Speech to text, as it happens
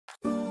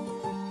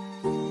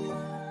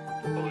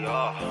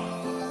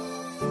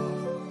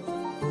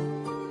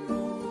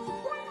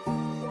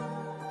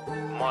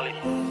Molly.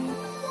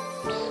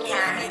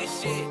 Yeah, I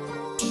this shit.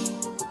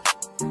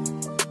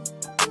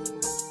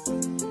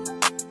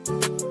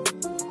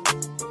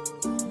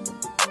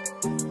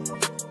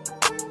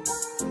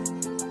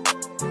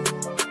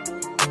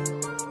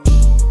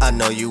 I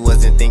know you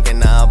wasn't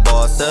thinking I'll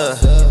boss up.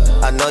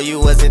 I know you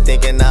wasn't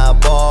thinking I'll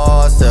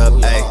boss up.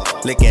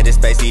 Ayy, look at his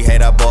face, he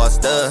hate I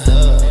bossed up.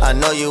 I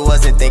know you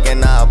wasn't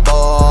thinking I'll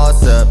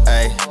boss up.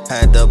 Ayy,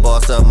 had to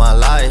boss up my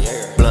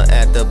life. Blunt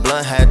after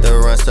blunt, had to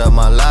run up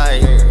my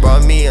life.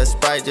 Brought me a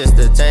Sprite just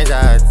to change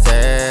how it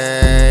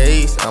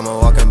tastes. I'm a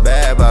walking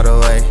bad by the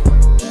way.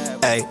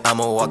 Ayy, I'm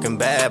a walking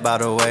bad by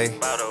the way.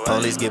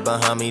 Police get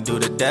behind me, do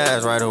the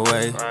dash right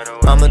away.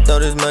 I'ma throw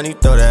this money,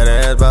 throw that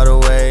ass by the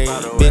way.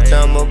 Bitch,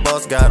 I'm a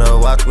boss, gotta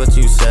watch what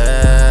you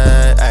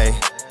say. Ayy,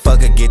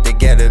 fuck it, get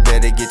together,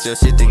 better get your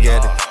shit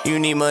together. You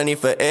need money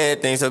for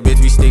everything, so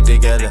bitch, we stick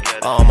together.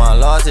 All my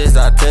losses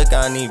I took,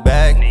 I need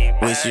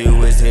back. Wish you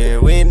was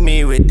here with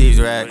me with these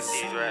racks.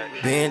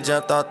 Been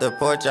jumped off the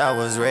porch, I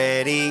was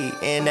ready.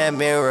 In that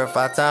mirror,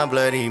 5 times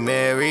Bloody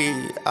Mary.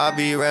 I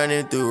be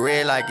running through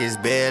red like it's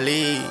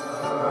Belly.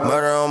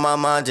 Murder on my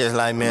mind just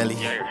like Melly.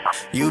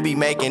 You be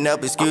making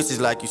up excuses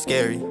like you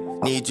scary.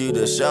 Need you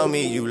to show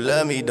me you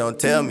love me, don't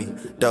tell me.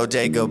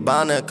 Dolce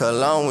Gabbana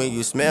cologne when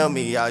you smell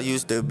me. I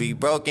used to be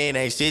broken,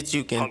 ain't shit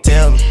you can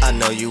tell me. I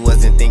know you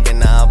wasn't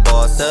thinking I'll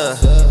boss up.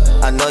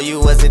 I know you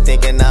wasn't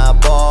thinking I'll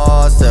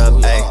boss up.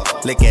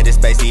 Ayy, look at his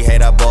face, he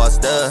hate I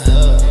bossed up.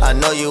 I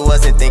know you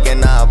wasn't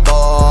thinking I'll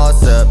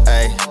boss up.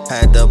 Ayy,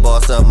 had to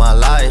boss up my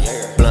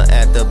life. Blunt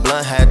after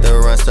blunt, had to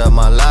run up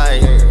my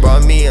life.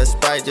 Brought me a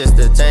Sprite just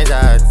to change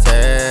how it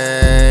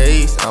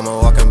tastes. I'm a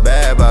walking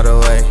bad by the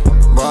way.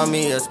 Brought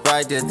me a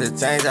Sprite just to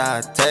change how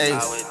it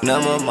tastes.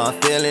 Number my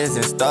feelings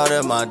and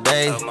started my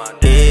day.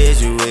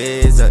 Is you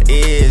is or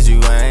is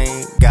you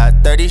ain't?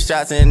 Got 30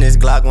 shots in this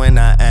Glock when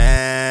I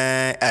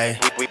ain't. Ay,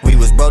 we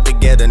was broke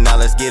together, now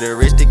let's get it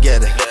rich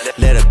together.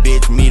 Let a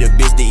bitch meet a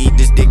bitch to eat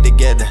this dick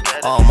together.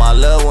 All my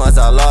loved ones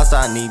I lost,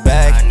 I need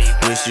back.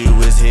 Wish you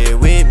was here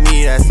with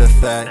me, that's a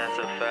fact.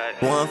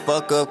 One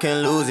fuck up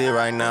can lose it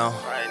right now.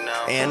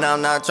 And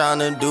I'm not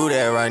tryna do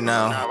that right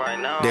now.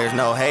 There's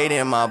no hate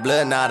in my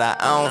blood, not an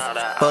ounce.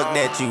 Fuck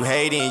that you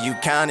hating, you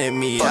counted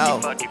me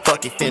out.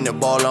 Fuck it, finna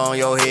ball on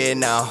your head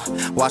now.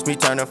 Watch me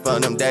turn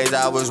from them days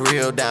I was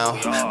real down.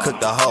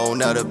 Cooked a whole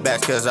nother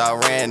batch cause I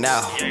ran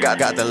out.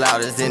 Got the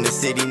loudest in the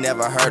city,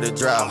 never heard a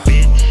drought.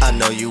 I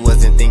know you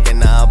wasn't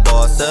thinking I'll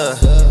boss up.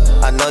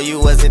 I know you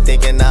wasn't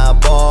thinking I'll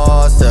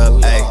boss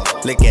up.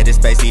 Ayy, look at his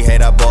face, he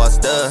hate I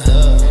bossed up.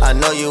 I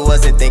know you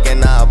wasn't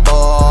thinking I'll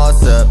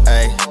boss up.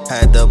 Ayy,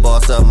 had to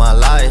boss up my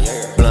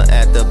life. Blunt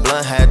after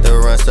blunt, had to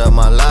run up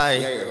my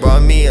life.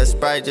 Brought me a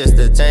Sprite just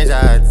to change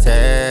how it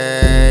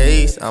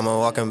tastes. I'm a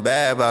walking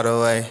bad by the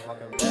way.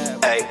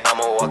 Ayy, I'm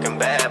a walking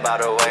bad by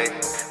the way.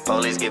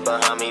 Police get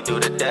behind me, do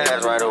the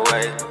dash right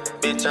away.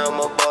 Bitch, I'm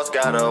a boss,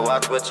 gotta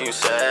watch what you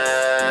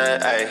say.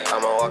 Ayy,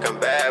 I'm a walking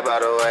bad by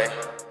the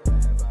way.